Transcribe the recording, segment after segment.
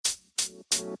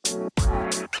Hi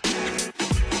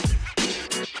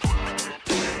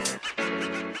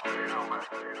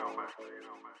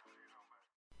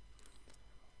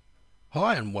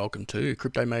and welcome to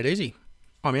Crypto Made Easy.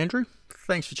 I'm Andrew.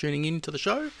 Thanks for tuning in to the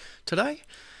show today.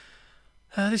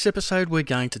 This episode we're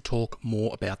going to talk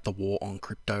more about the war on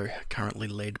crypto currently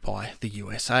led by the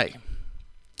USA.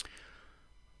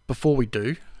 Before we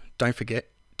do, don't forget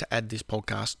to add this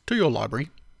podcast to your library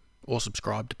or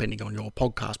subscribe depending on your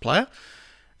podcast player.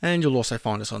 And you'll also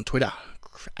find us on Twitter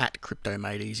at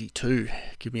CryptoMadeEasy too.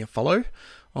 Give me a follow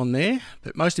on there,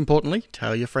 but most importantly,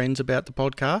 tell your friends about the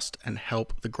podcast and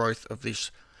help the growth of this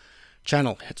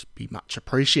channel. It'd be much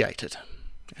appreciated.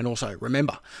 And also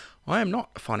remember, I am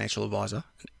not a financial advisor,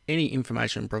 and any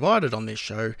information provided on this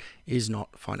show is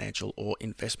not financial or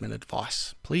investment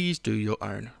advice. Please do your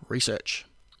own research.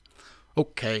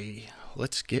 Okay,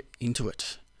 let's get into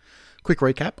it. Quick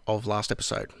recap of last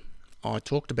episode. I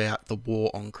talked about the war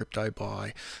on crypto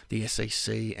by the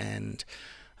SEC and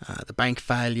the bank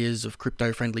failures of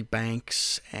crypto-friendly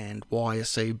banks and why a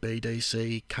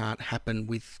CBDC can't happen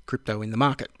with crypto in the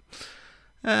market.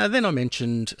 Then I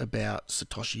mentioned about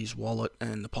Satoshi's wallet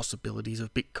and the possibilities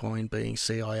of Bitcoin being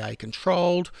CIA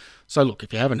controlled. So look,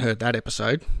 if you haven't heard that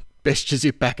episode, best just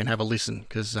sit back and have a listen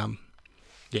because, I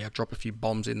drop a few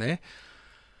bombs in there.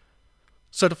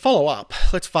 So to follow up,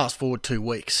 let's fast forward 2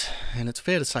 weeks, and it's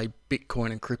fair to say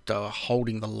Bitcoin and crypto are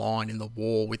holding the line in the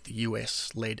war with the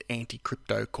US-led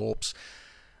anti-crypto corps,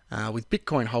 with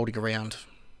Bitcoin holding around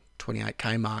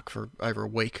 28k mark for over a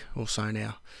week or so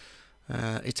now.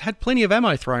 It's had plenty of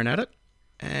ammo thrown at it,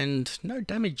 and no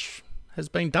damage has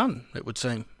been done, it would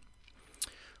seem.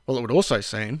 Well, it would also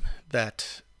seem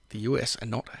that the US are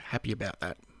not happy about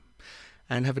that,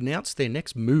 and have announced their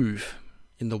next move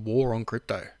in the war on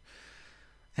crypto.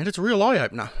 And it's a real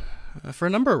eye-opener for a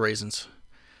number of reasons.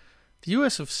 The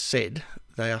US have said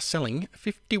they are selling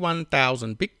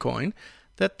 51,000 Bitcoin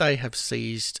that they have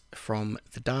seized from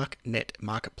the dark net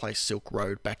marketplace Silk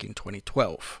Road back in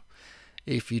 2012.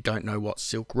 If you don't know what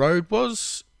Silk Road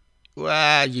was,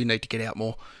 you need to get out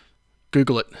more.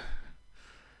 Google it.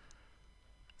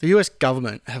 The US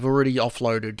government have already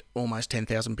offloaded almost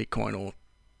 10,000 Bitcoin or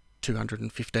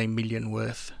 215 million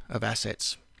worth of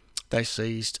assets. They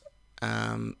seized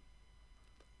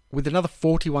with another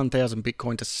 41,000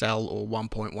 Bitcoin to sell, or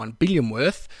 1.1 billion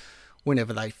worth,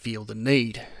 whenever they feel the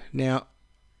need. Now,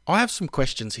 I have some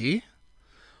questions here,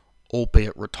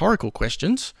 albeit rhetorical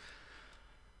questions.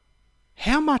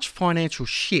 How much financial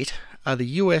shit are the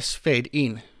US Fed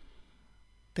in?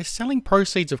 They're selling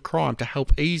proceeds of crime to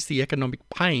help ease the economic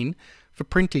pain for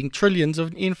printing trillions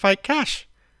in fake cash.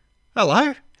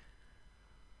 Hello?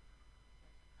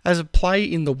 As a play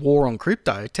in the war on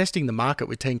crypto, testing the market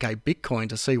with 10k Bitcoin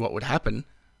to see what would happen,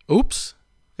 oops,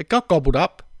 it got gobbled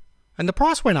up and the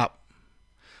price went up.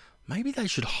 Maybe they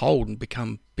should hold and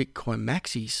become Bitcoin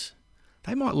maxis.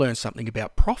 They might learn something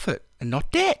about profit and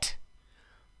not debt.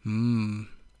 They've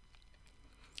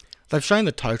shown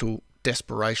the total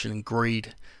desperation and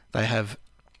greed they have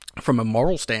from a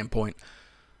moral standpoint.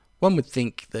 One would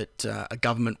think that a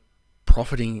government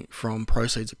profiting from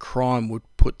proceeds of crime would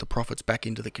put the profits back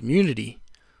into the community.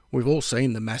 We've all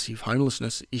seen the massive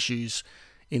homelessness issues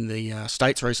in the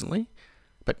States recently,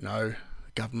 but no,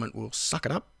 the government will suck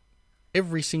it up,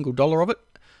 every single dollar of it,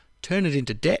 turn it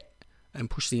into debt, and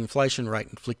push the inflation rate,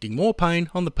 inflicting more pain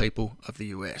on the people of the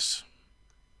US.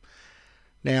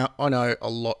 Now, I know a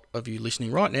lot of you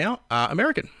listening right now are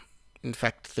American. In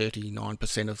fact,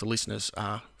 39% of the listeners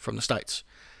are from the States.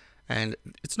 And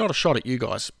it's not a shot at you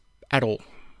guys at all.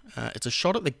 It's a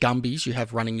shot at the Gumbies you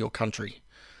have running your country.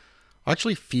 I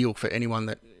actually feel for anyone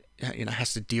that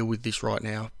has to deal with this right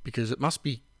now, because it must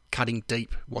be cutting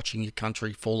deep watching your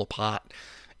country fall apart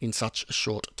in such a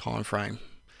short time frame.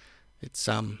 It's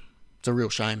a real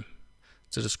shame.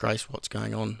 It's a disgrace what's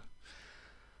going on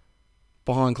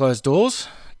behind closed doors.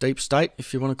 Deep state,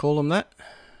 if you want to call them that.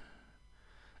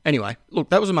 Anyway, look,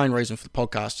 that was the main reason for the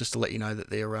podcast, just to let you know that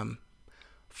they're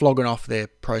flogging off their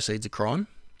proceeds of crime.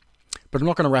 But I'm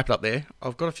not going to wrap it up there.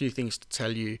 I've got a few things to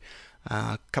tell you,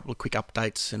 a couple of quick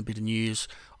updates and a bit of news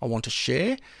I want to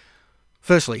share.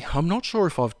 Firstly, I'm not sure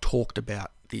if I've talked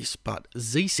about this, but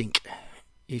ZSync.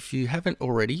 If you haven't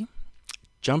already,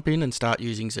 jump in and start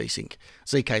using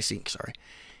ZK Sync.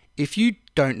 If you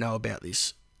don't know about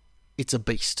this, it's a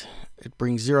beast. It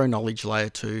brings zero knowledge layer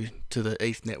 2 to the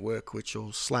ETH network, which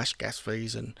will slash gas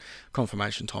fees and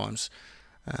confirmation times.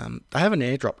 They have an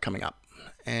airdrop coming up,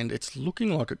 and it's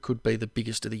looking like it could be the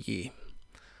biggest of the year.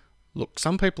 Look,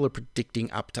 some people are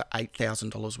predicting up to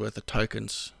 $8,000 worth of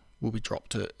tokens will be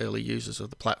dropped to early users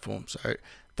of the platform. So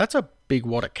that's a big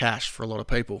wad of cash for a lot of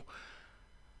people.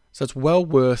 So it's well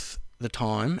worth the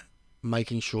time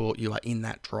making sure you are in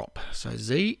that drop. So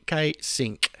ZK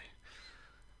Sync.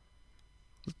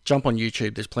 Jump on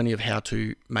YouTube. There's plenty of how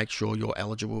to make sure you're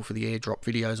eligible for the airdrop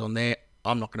videos on there.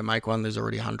 I'm not going to make one. There's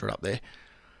already 100 up there.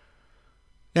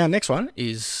 Now, next one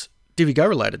is DiviGo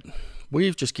related.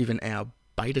 We've just given our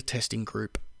beta testing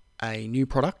group a new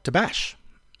product to bash,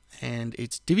 and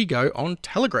it's DiviGo on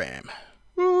Telegram.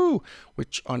 Woo!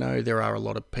 Which I know there are a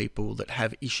lot of people that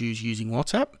have issues using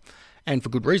WhatsApp, and for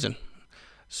good reason.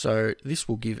 So this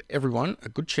will give everyone a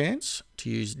good chance to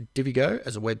use DiviGo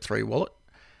as a Web3 wallet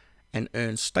and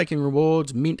earn staking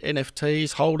rewards, mint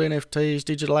NFTs, hold NFTs,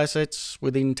 digital assets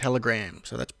within Telegram.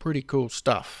 So that's pretty cool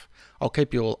stuff. I'll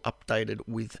keep you all updated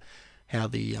with how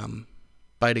the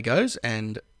beta goes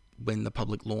and when the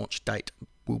public launch date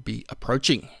will be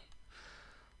approaching.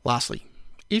 Lastly,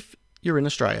 if you're in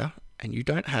Australia and you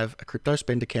don't have a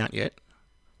CryptoSpend account yet,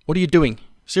 what are you doing?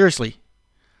 Seriously.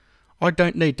 I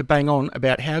don't need to bang on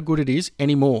about how good it is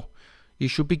anymore. You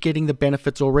should be getting the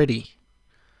benefits already.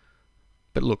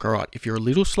 But look, alright, if you're a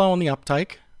little slow on the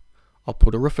uptake, I'll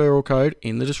put a referral code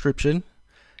in the description.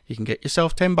 You can get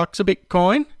yourself $10 a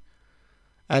Bitcoin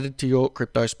added to your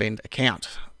CryptoSpend account.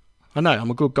 I know,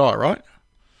 I'm a good guy, right?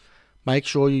 Make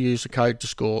sure you use the code to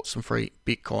score some free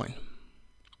Bitcoin.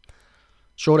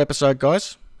 Short episode,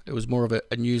 guys. It was more of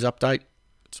a news update.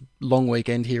 It's a long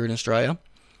weekend here in Australia,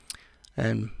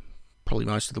 and probably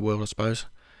most of the world, I suppose.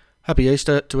 Happy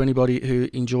Easter to anybody who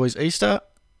enjoys Easter.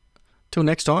 Till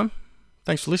next time,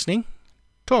 thanks for listening.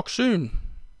 Talk soon.